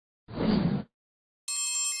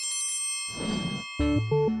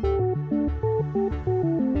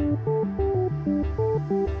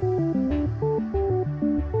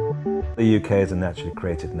The UK is a naturally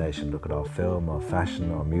creative nation. Look at our film, our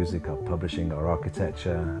fashion, our music, our publishing, our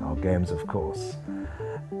architecture, our games, of course.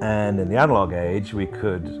 And in the analog age, we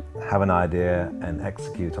could have an idea and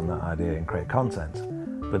execute on that idea and create content.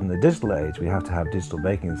 But in the digital age, we have to have digital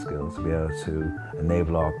making skills to be able to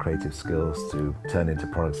enable our creative skills to turn into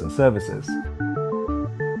products and services.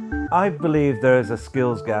 I believe there is a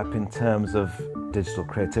skills gap in terms of digital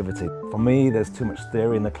creativity. For me, there's too much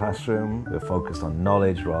theory in the classroom. We're focused on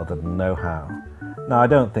knowledge rather than know-how. Now, I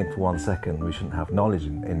don't think for 1 second we shouldn't have knowledge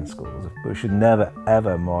in schools, but we should never,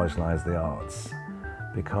 ever marginalise the arts.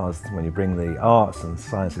 Because when you bring the arts and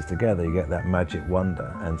sciences together, you get that magic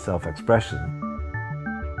wonder and self-expression.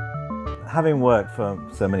 Having worked for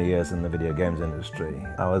so many years in the video games industry,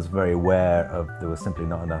 I was very aware of there was simply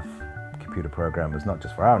not enough computer programmers, not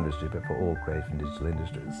just for our industry, but for all creative and digital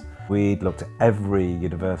industries. We looked at every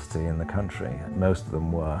university in the country. Most of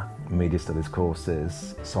them were media studies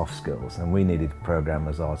courses, soft skills, and we needed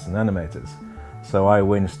programmers, artists and animators. So I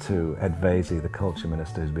went to Ed Vaizey, the culture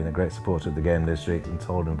minister, who's been a great supporter of the game industry, and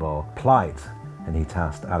told him of our plight. And he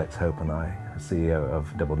tasked Alex Hope and I, CEO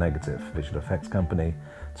of Double Negative, visual effects company,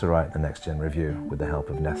 to write the Next Gen review with the help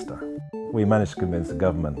of Nesta. We managed to convince the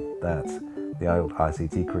government that the old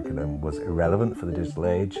ICT curriculum was irrelevant for the digital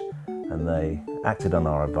age, and they acted on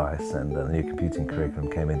our advice, and the new computing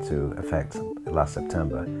curriculum came into effect last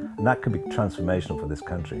September. And that could be transformational for this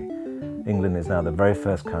country. England is now the very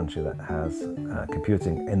first country that has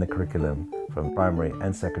computing in the curriculum from primary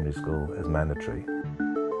and secondary school as mandatory.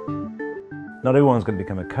 Not everyone's going to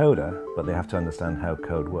become a coder, but they have to understand how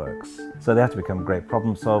code works. So they have to become great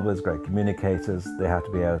problem solvers, great communicators. They have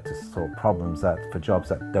to be able to solve problems for jobs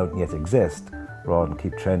that don't yet exist, rather than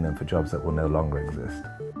keep training them for jobs that will no longer exist.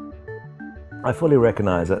 I fully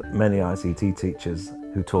recognise that many ICT teachers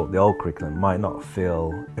who taught the old curriculum might not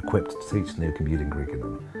feel equipped to teach the new computing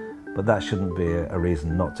curriculum, but that shouldn't be a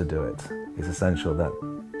reason not to do it. It's essential that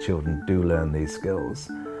children do learn these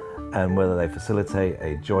skills, and whether they facilitate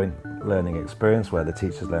a joint learning experience where the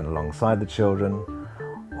teachers learn alongside the children,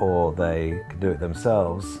 or they can do it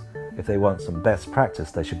themselves. If they want some best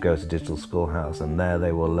practice, they should go to Digital Schoolhouse, and there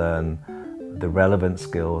they will learn the relevant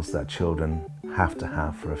skills that children have to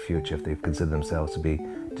have for a future if they consider themselves to be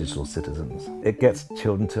digital citizens. It gets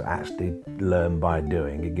children to actually learn by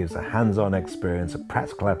doing. It gives a hands-on experience, a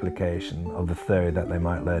practical application of the theory that they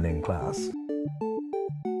might learn in class.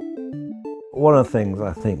 One of the things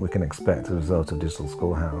I think we can expect as a result of Digital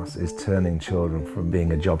Schoolhouse is turning children from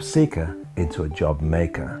being a job seeker into a job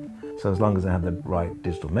maker. So as long as they have the right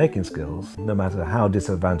digital making skills, no matter how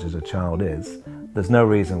disadvantaged a child is, there's no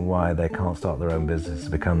reason why they can't start their own business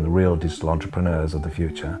to become the real digital entrepreneurs of the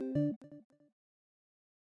future.